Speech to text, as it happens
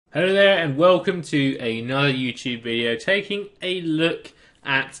Hello there and welcome to another YouTube video taking a look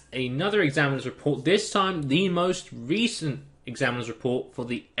at another examiner's report, this time the most recent examiner's report for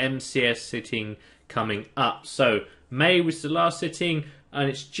the MCS sitting coming up. So May was the last sitting and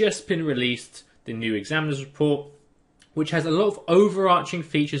it's just been released, the new examiner's report, which has a lot of overarching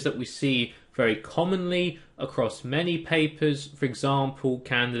features that we see very commonly across many papers. For example,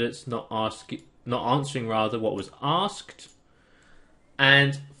 candidates not answering what was asked.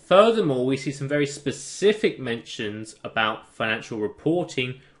 And furthermore, we see some very specific mentions about financial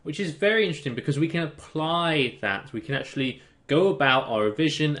reporting, which is very interesting because we can apply that. We can actually go about our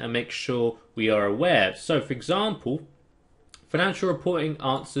revision and make sure we are aware. So, for example, financial reporting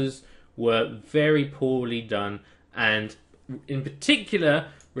answers were very poorly done, and in particular,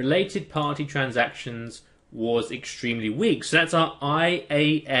 related party transactions was extremely weak. So that's our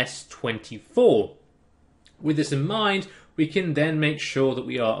IAS 24. With this in mind, we can then make sure that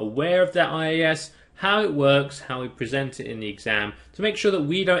we are aware of that IAS, how it works, how we present it in the exam, to make sure that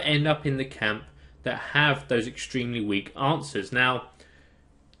we don't end up in the camp that have those extremely weak answers. Now,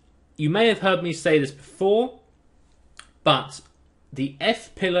 you may have heard me say this before, but the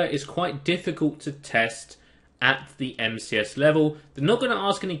F pillar is quite difficult to test at the MCS level. They're not going to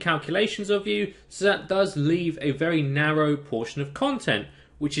ask any calculations of you, so that does leave a very narrow portion of content,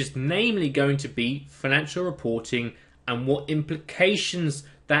 which is namely going to be financial reporting and what implications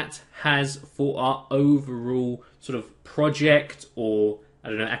that has for our overall sort of project or,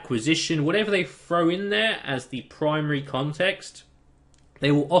 acquisition, whatever they throw in there as the primary context.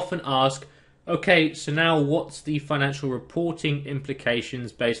 They will often ask, okay, so now what's the financial reporting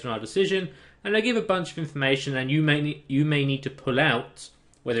implications based on our decision? And they give a bunch of information, and you may need to pull out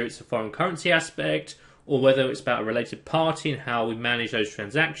whether it's a foreign currency aspect or whether it's about a related party and how we manage those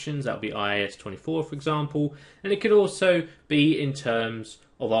transactions. That would be IAS 24, for example. And it could also be in terms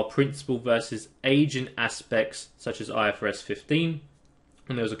of our principal versus agent aspects, such as IFRS 15.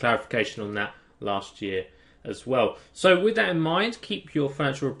 And there was a clarification on that last year as well. So with that in mind, keep your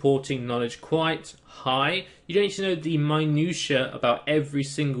financial reporting knowledge quite high. You don't need to know the minutiae about every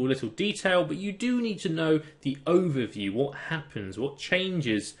single little detail, but you do need to know the overview, what happens, what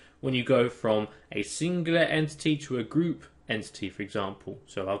changes when you go from a singular entity to a group entity, for example.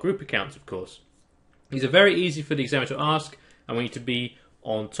 So our group accounts, of course. These are very easy for the examiner to ask, and we need to be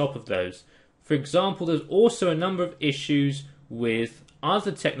on top of those. For example, there's also a number of issues with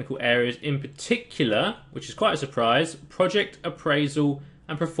other technical areas, in particular, which is quite a surprise, project appraisal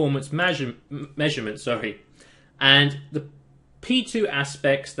and performance measurement. And the P2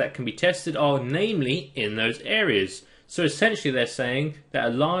 aspects that can be tested are namely in those areas. So essentially they're saying that a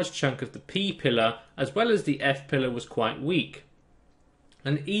large chunk of the P pillar as well as the F pillar was quite weak.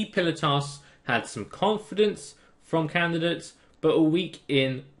 And E pillar tasks had some confidence from candidates, but were weak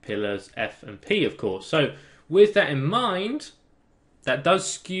in pillars F and P, of course. So with that in mind, that does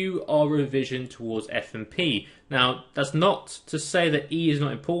skew our revision towards F and P. Now, that's not to say that E is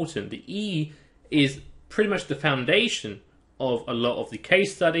not important. The E is pretty much the foundation of a lot of the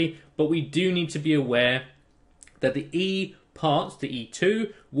case study, but we do need to be aware that the E parts, the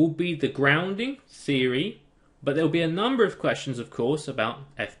E2, will be the grounding theory, but there will be a number of questions, of course, about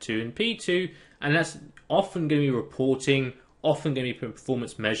F2 and P2, and that's often going to be reporting, often going to be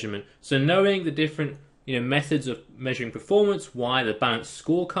performance measurement. So knowing the different methods of measuring performance, why the balanced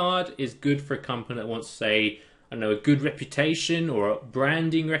scorecard is good for a company that wants, say, a good reputation or a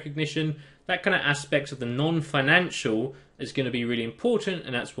branding recognition, that kind of aspects of the non-financial is going to be really important,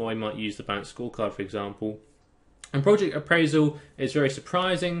 and that's why I might use the balanced scorecard, for example. And project appraisal is very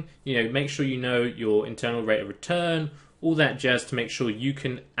surprising. Make sure you know your internal rate of return, all that jazz, to make sure you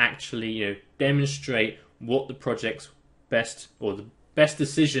can actually, demonstrate what the project's best, or the best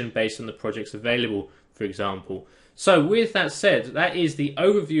decision based on the projects available, for example. So with that said, that is the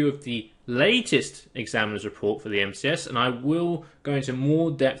overview of the latest examiner's report for the MCS, and I will go into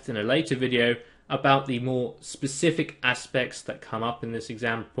more depth in a later video about the more specific aspects that come up in this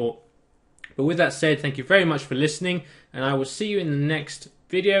exam report. But with that said, thank you very much for listening, and I will see you in the next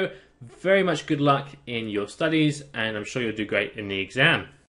video. Very much good luck in your studies, and I'm sure you'll do great in the exam.